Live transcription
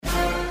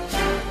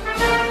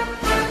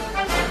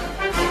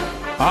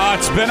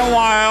It's been a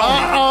while.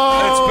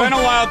 Uh-oh. It's been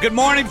a while. Good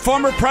morning,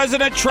 former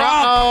President Trump.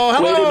 Uh-oh.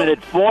 Hello. Wait a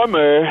minute,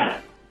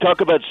 former.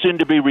 Talk about soon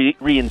to be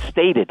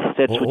reinstated.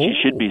 That's what you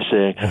should be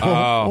saying.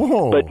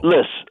 Oh. But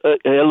listen,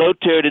 hello,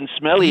 Turd and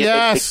Smelly.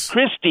 Yes.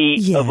 Christy,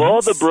 Yes. of all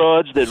the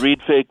broads that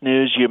read fake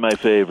news, you're my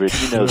favorite.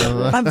 You know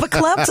that. I'm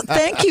verklempt.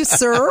 Thank you,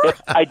 sir.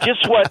 I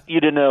just want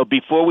you to know,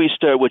 before we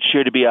start what's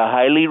sure to be a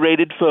highly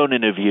rated phone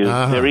interview,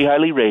 very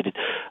highly rated,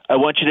 I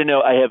want you to know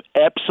I have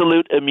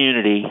absolute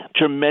immunity,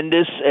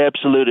 tremendous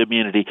absolute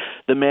immunity.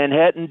 The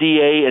Manhattan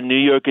DA and New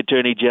York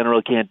Attorney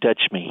General can't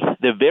touch me.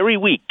 They're very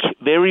weak,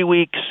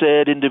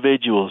 sad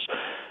individuals.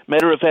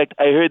 Matter of fact,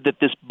 I heard that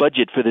this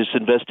budget for this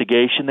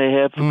investigation they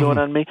have going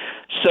on me,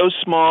 so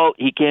small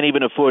he can't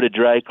even afford a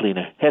dry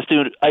cleaner. Has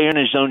to iron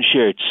his own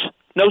shirts.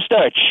 No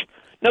starch.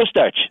 No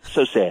starch.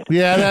 So sad.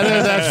 Yeah,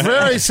 that's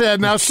very sad.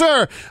 Now,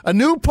 sir, a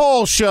new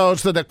poll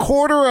shows that a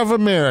quarter of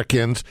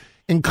Americans,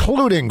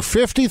 including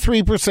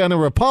 53% of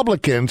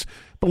Republicans,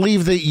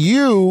 believe that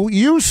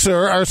you,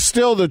 sir, are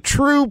still the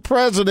true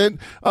president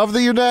of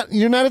the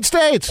United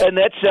States. And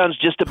that sounds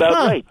just about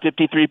right,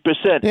 53%.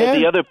 Yeah.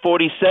 And the other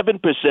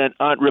 47%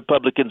 aren't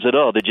Republicans at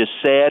all. They're just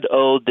sad,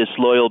 old,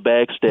 disloyal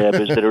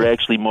backstabbers that are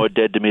actually more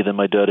dead to me than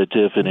my daughter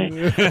Tiffany.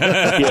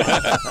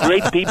 Yeah.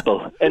 Great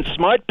people. And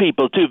smart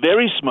people, too.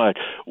 Very smart.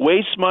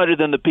 Way smarter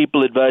than the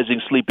people advising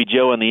Sleepy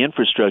Joe on the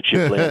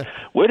infrastructure plan.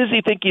 Where does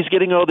he think he's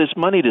getting all this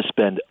money to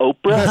spend?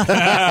 Oprah?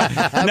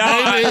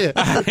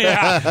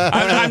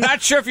 I'm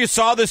not sure if you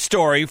saw this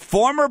story.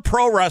 Former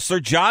pro wrestler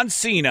John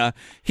Cena,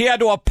 he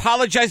had to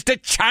apologize to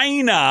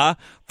China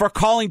for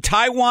calling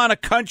Taiwan a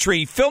country.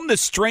 He filmed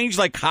this strange,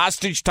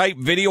 hostage-type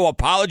video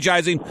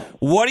apologizing.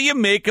 What do you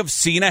make of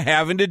Cena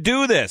having to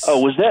do this? Oh,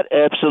 was that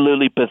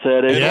absolutely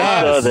pathetic? Yes.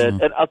 I saw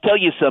that. And I'll tell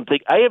you something.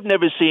 I have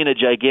never seen a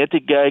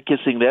gigantic guy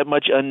kissing that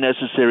much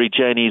unnecessary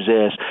Chinese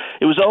ass.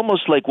 It was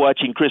almost like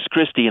watching Chris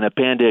Christie in a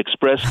Panda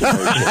Express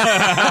commercial.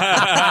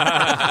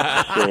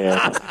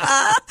 Sad.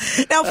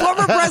 Now,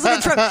 former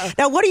President Trump.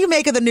 Now, what do you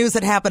make of the news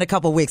that happened a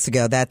couple weeks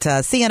ago that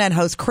CNN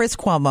host Chris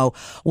Cuomo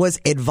was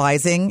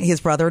advising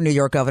his brother, New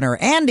York Governor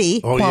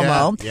Andy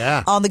Cuomo,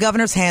 on the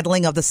governor's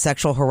handling of the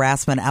sexual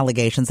harassment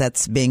allegations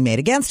that's being made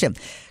against him?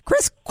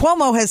 Chris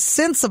Cuomo has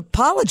since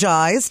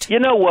apologized. You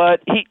know what?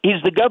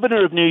 He's the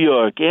governor of New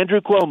York,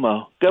 Andrew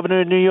Cuomo,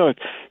 governor of New York.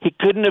 He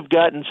couldn't have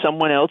gotten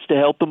someone else to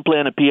help him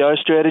plan a PR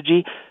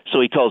strategy,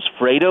 so he calls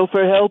Fredo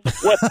for help?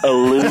 What a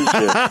loser.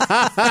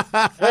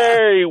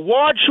 Hey,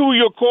 watch who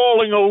you're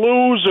calling a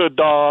loser,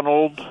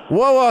 Donald.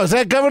 Whoa, is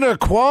that Governor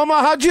Cuomo?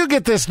 How'd you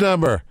get this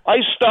number? I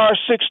star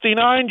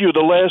 69'd you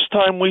the last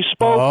time we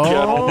spoke,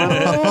 gentlemen.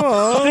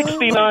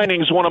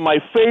 69ing is one of my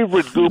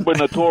favorite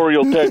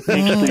gubernatorial techniques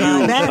to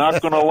use.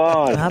 Not going to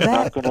lie.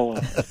 Not going to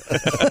lie.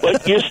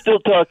 But you're still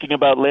talking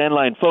about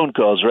landline phone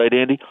calls, right,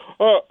 Andy?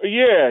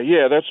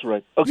 Yeah, that's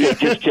right. Okay,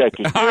 just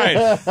checking. All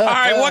right.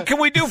 What can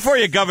we do for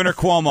you, Governor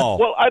Cuomo?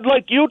 Well, I'd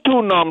like you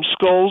two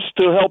numbskulls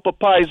to help a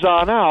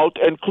paisan out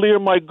and clear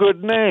my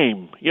good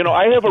name. You know,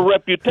 I have a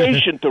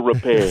reputation to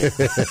repair.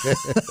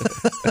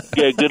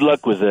 Yeah, good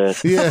luck with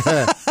that. Yeah.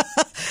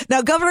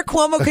 Now, Governor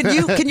Cuomo,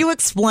 can you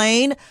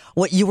explain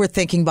what you were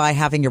thinking by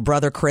having your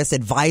brother Chris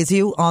advise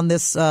you on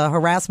this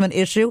harassment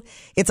issue?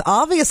 It's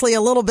obviously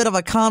a little bit of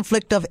a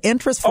conflict of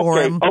interest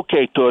for him.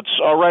 Okay, Toots.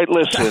 All right,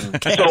 listen.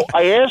 Okay. So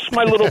I asked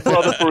my little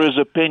brother for his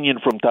opinion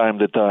from time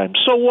to time.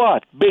 So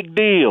what? Big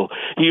deal.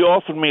 He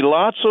offered me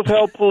lots of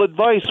helpful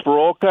advice for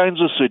all kinds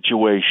of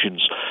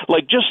situations.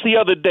 Like just the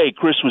other day,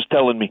 Chris was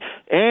telling me,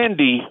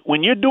 Andy,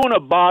 when you're doing a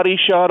body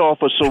shot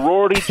off a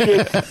sorority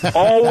chick,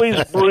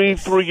 always breathe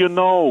through your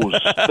nose.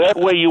 That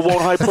way you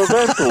won't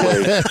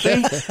hyperventilate.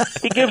 See?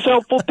 He gives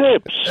helpful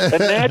tips. And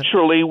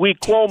naturally, we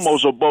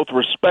Cuomos are both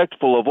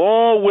respectful of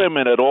all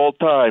women at all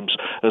times,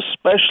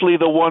 especially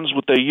the ones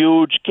with the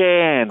huge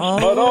cans.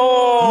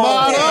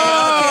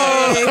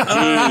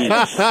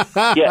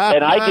 Jeez. Yeah,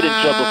 and I get in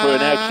trouble for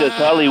an Access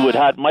Hollywood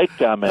hot mic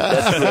comment.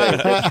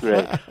 That's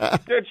great.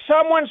 Did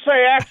someone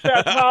say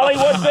Access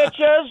Hollywood,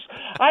 bitches?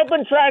 I've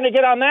been trying to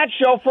get on that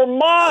show for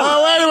months.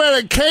 Oh, wait a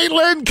minute.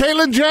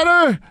 Caitlyn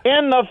Jenner?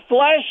 In the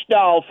flesh,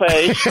 doll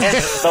face.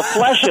 The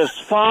flesh is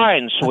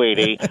fine,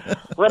 sweetie.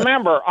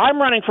 Remember,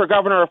 I'm running for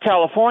governor of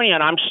California,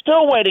 and I'm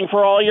still waiting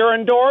for all your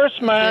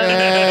endorsements.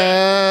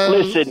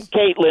 Listen,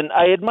 Caitlin,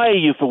 I admire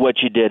you for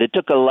what you did. It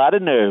took a lot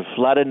of nerve,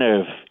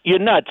 You're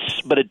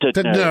nuts, but it took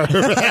nerve.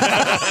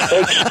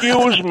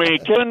 Excuse me,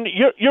 Caitlin,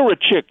 you're a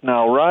chick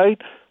now, right?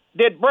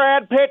 Did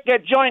Brad Pitt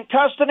get joint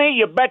custody?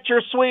 You bet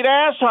your sweet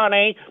ass,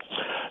 honey.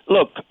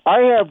 Look,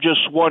 I have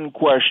just one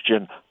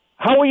question.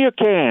 How are your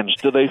cans?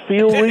 Do they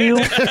feel real?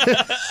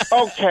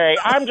 Okay,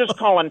 I'm just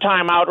calling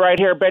time out right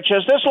here,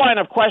 bitches. This line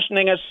of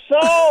questioning is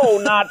so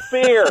not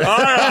fair. All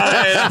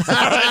right,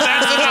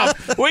 that's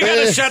enough. We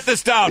got to shut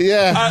this down.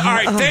 Yeah. All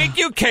right, thank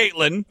you,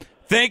 Caitlin.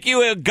 Thank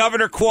you,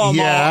 Governor Cuomo.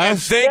 Yes.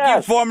 And thank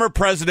you, former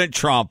President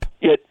Trump.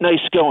 Yeah, nice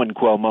going,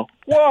 Cuomo.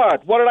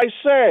 What? What did I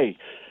say?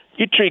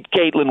 You treat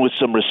Caitlin with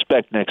some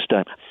respect next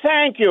time.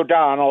 Thank you,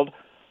 Donald.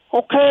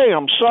 Okay,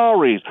 I'm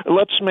sorry.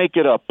 Let's make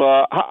it up.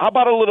 How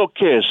about a little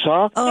kiss,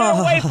 huh? Get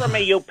away from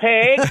me, you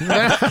pig.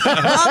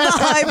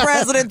 Bye,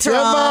 President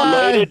Trump.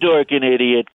 Later, dorking idiot.